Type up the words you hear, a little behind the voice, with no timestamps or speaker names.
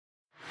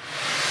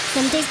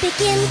Some days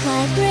begin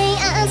quite grey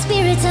and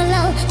spirits are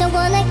low. Don't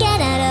wanna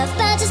get out of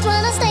bed, just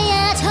wanna stay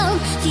at home.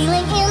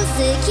 Feeling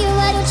insecure,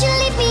 why don't you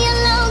leave me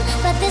alone?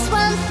 But there's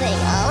one thing,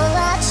 oh,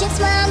 that shifts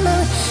my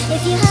mood.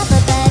 If you have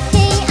a